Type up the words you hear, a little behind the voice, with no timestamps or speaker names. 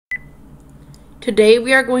Today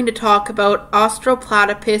we are going to talk about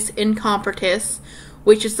Austroplatypus Incompertus,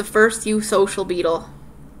 which is the first eusocial beetle.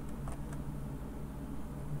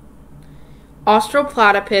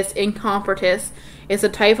 Austroplatypus Incompertus is a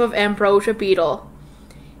type of ambrosia beetle.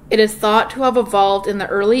 It is thought to have evolved in the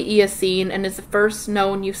early Eocene and is the first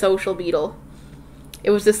known eusocial beetle. It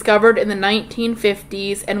was discovered in the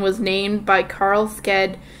 1950s and was named by Carl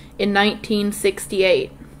Sked in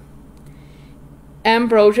 1968.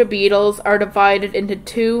 Ambrosia beetles are divided into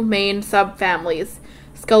two main subfamilies,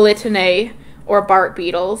 Scolytinae, or bark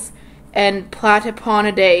beetles, and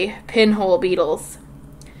Platyponidae, pinhole beetles.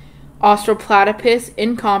 Austroplatypus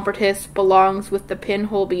Incompertus belongs with the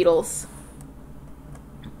pinhole beetles.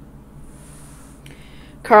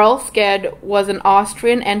 Carl Sked was an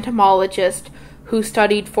Austrian entomologist who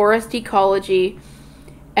studied forest ecology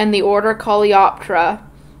and the order Coleoptera.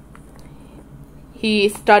 He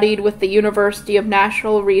studied with the University of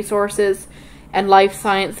Natural Resources and Life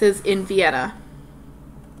Sciences in Vienna.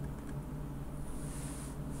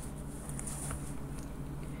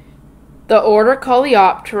 The order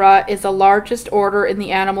Coleoptera is the largest order in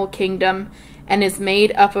the animal kingdom and is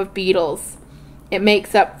made up of beetles. It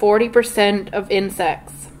makes up 40% of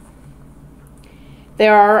insects.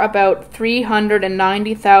 There are about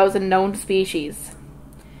 390,000 known species.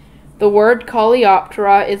 The word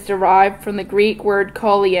Coleoptera is derived from the Greek word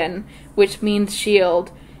koleon, which means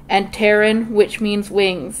shield, and pteron, which means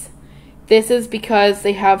wings. This is because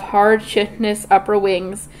they have hard chitinous upper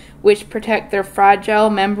wings, which protect their fragile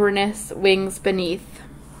membranous wings beneath.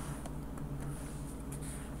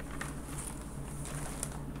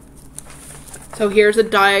 So here's a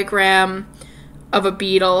diagram of a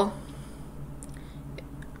beetle.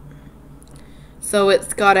 So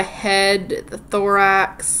it's got a head, the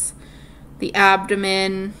thorax, the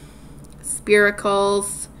abdomen,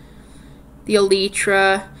 spiracles, the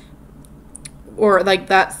elytra, or like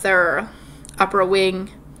that's their upper wing.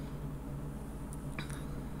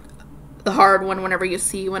 The hard one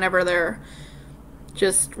whenever they're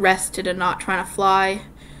just rested and not trying to fly.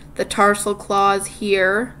 The tarsal claws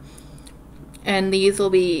here, and these will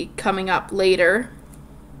be coming up later.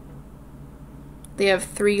 They have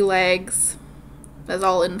 3 legs, as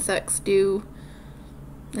all insects do.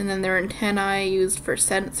 And then their antennae used for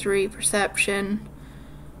sensory perception.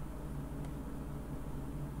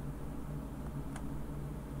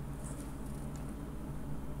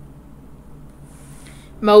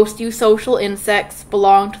 Most eusocial insects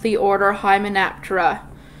belong to the order Hymenoptera.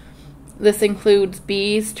 This includes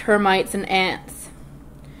bees, termites, and ants.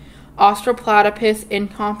 Austroplatypus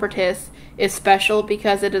Incompertus is special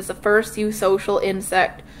because it is the first eusocial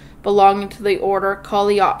insect belonging to the order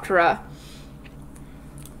Coleoptera.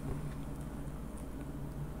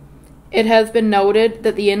 It has been noted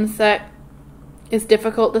that the insect is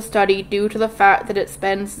difficult to study due to the fact that it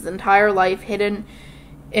spends its entire life hidden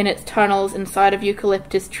in its tunnels inside of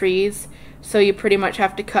eucalyptus trees, so you pretty much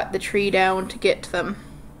have to cut the tree down to get to them.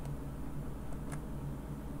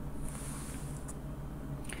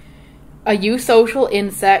 A eusocial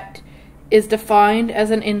insect is defined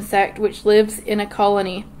as an insect which lives in a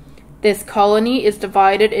colony. This colony is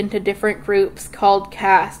divided into different groups called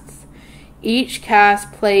castes. Each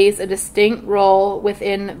caste plays a distinct role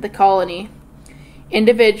within the colony.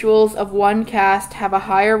 Individuals of one caste have a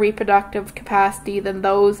higher reproductive capacity than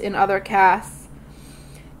those in other castes.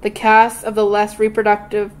 The castes of the less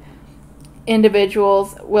reproductive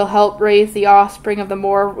individuals will help raise the offspring of the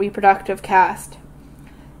more reproductive caste.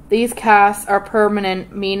 These castes are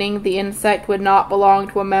permanent, meaning the insect would not belong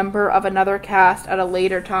to a member of another caste at a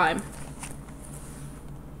later time.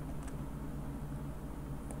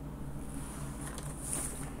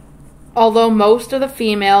 Although most of the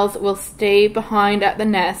females will stay behind at the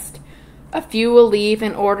nest, a few will leave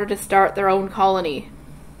in order to start their own colony.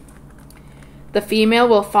 The female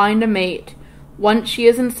will find a mate. Once she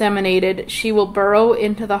is inseminated, she will burrow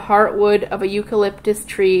into the heartwood of a eucalyptus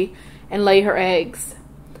tree and lay her eggs.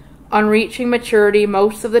 On reaching maturity,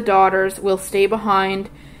 most of the daughters will stay behind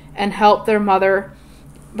and help their mother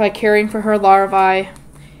by caring for her larvae,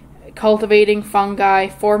 cultivating fungi,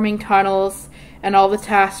 forming tunnels, and all the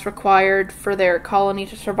tasks required for their colony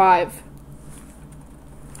to survive.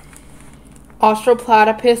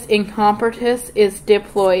 Austroplatypus Incompertus is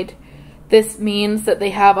diploid. This means that they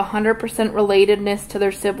have 100% relatedness to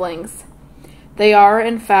their siblings. They are,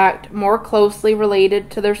 in fact, more closely related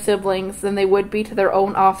to their siblings than they would be to their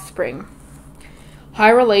own offspring.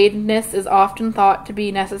 High relatedness is often thought to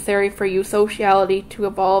be necessary for eusociality to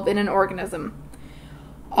evolve in an organism.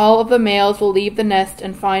 All of the males will leave the nest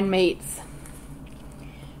and find mates.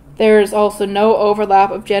 There is also no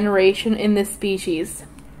overlap of generation in this species.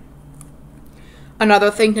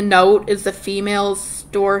 Another thing to note is the females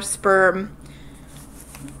store sperm.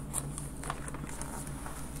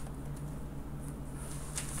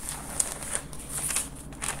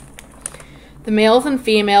 The males and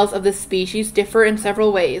females of this species differ in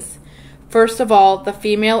several ways. First of all, the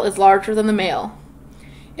female is larger than the male.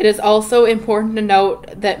 It is also important to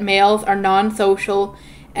note that males are non-social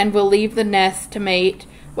and will leave the nest to mate,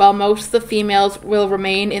 while most of the females will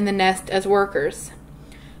remain in the nest as workers.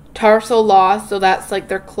 Tarsal loss, so that's like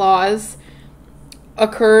their claws,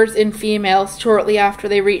 occurs in females shortly after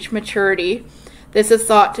they reach maturity. This is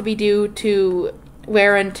thought to be due to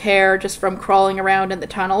wear and tear just from crawling around in the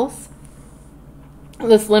tunnels.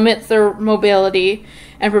 This limits their mobility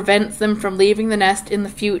and prevents them from leaving the nest in the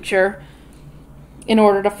future in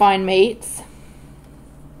order to find mates.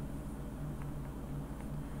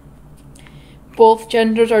 Both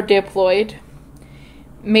genders are diploid.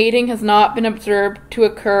 Mating has not been observed to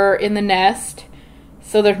occur in the nest,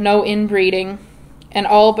 so there's no inbreeding, and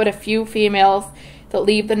all but a few females that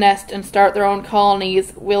leave the nest and start their own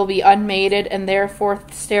colonies will be unmated and therefore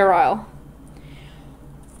sterile.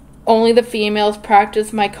 Only the females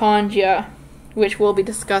practice mitochondria, which will be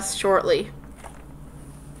discussed shortly.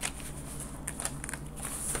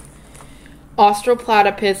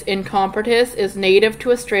 Austroplatypus Incompertus is native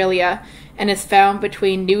to Australia and is found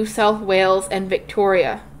between New South Wales and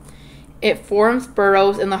Victoria. It forms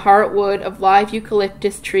burrows in the heartwood of live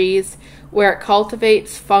eucalyptus trees where it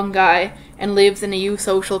cultivates fungi and lives in a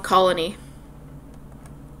eusocial colony.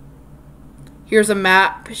 Here's a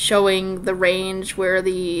map showing the range where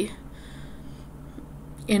the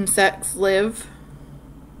insects live.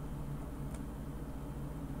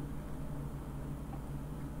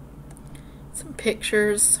 Some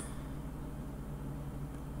pictures.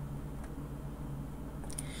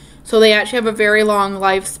 So they actually have a very long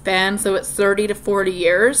lifespan, so it's 30 to 40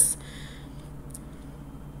 years.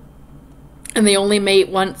 And they only mate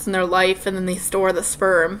once in their life, and then they store the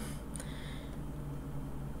sperm.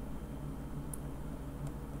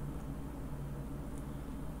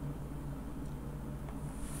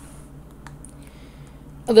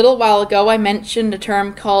 A little while ago I mentioned a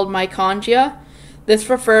term called mitochondria. This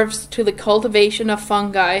refers to the cultivation of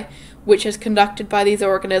fungi, which is conducted by these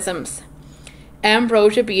organisms.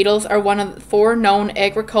 Ambrosia beetles are one of the 4 known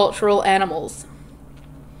agricultural animals.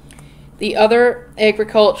 The other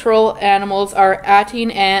agricultural animals are attine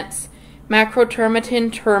ants,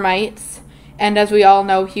 macrotermitan termites, and as we all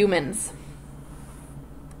know, humans.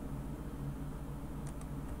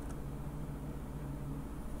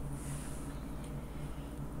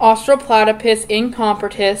 Austroplatypus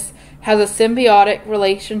Incompertus has a symbiotic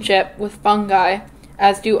relationship with fungi,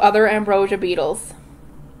 as do other ambrosia beetles.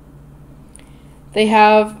 They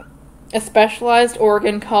have a specialized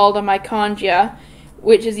organ called a mitochondria,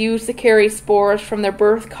 which is used to carry spores from their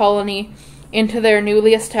birth colony into their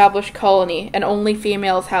newly established colony, and only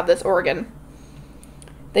females have this organ.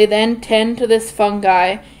 They then tend to this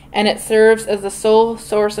fungi, and it serves as the sole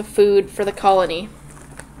source of food for the colony.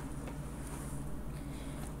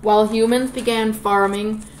 While humans began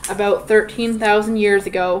farming about 13,000 years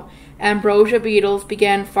ago, ambrosia beetles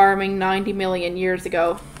began farming 90 million years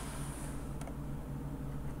ago.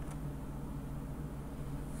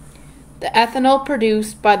 The ethanol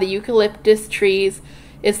produced by the eucalyptus trees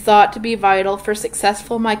is thought to be vital for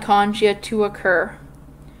successful mitochondria to occur.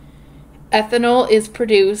 Ethanol is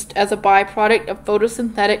produced as a byproduct of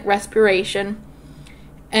photosynthetic respiration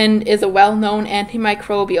and is a well-known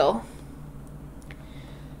antimicrobial.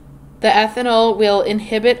 The ethanol will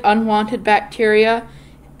inhibit unwanted bacteria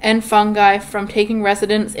and fungi from taking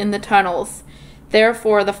residence in the tunnels.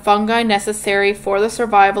 Therefore, the fungi necessary for the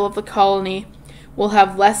survival of the colony will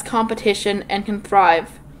have less competition and can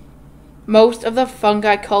thrive. Most of the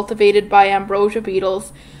fungi cultivated by ambrosia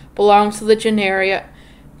beetles belong to the genera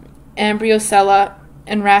Ambriosella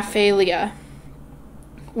and Rafflesia.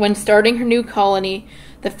 When starting her new colony,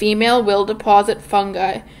 the female will deposit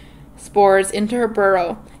fungi spores into her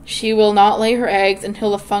burrow. She will not lay her eggs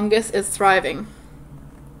until the fungus is thriving.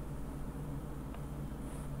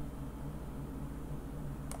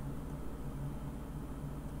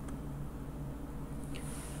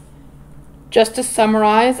 Just to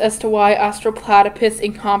summarize as to why Austroplatypus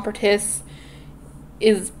Incompertus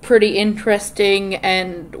is pretty interesting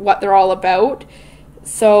and what they're all about.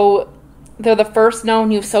 So, they're the first known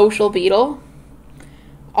eusocial beetle.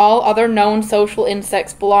 All other known social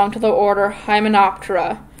insects belong to the order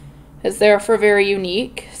Hymenoptera, is therefore very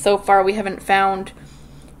unique. So far we haven't found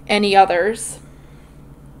any others.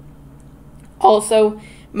 Also,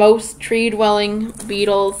 most tree-dwelling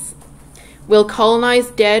beetles will colonize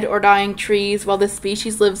dead or dying trees, while this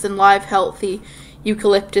species lives in live, healthy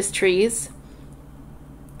eucalyptus trees.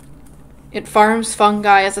 It farms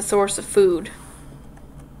fungi as a source of food.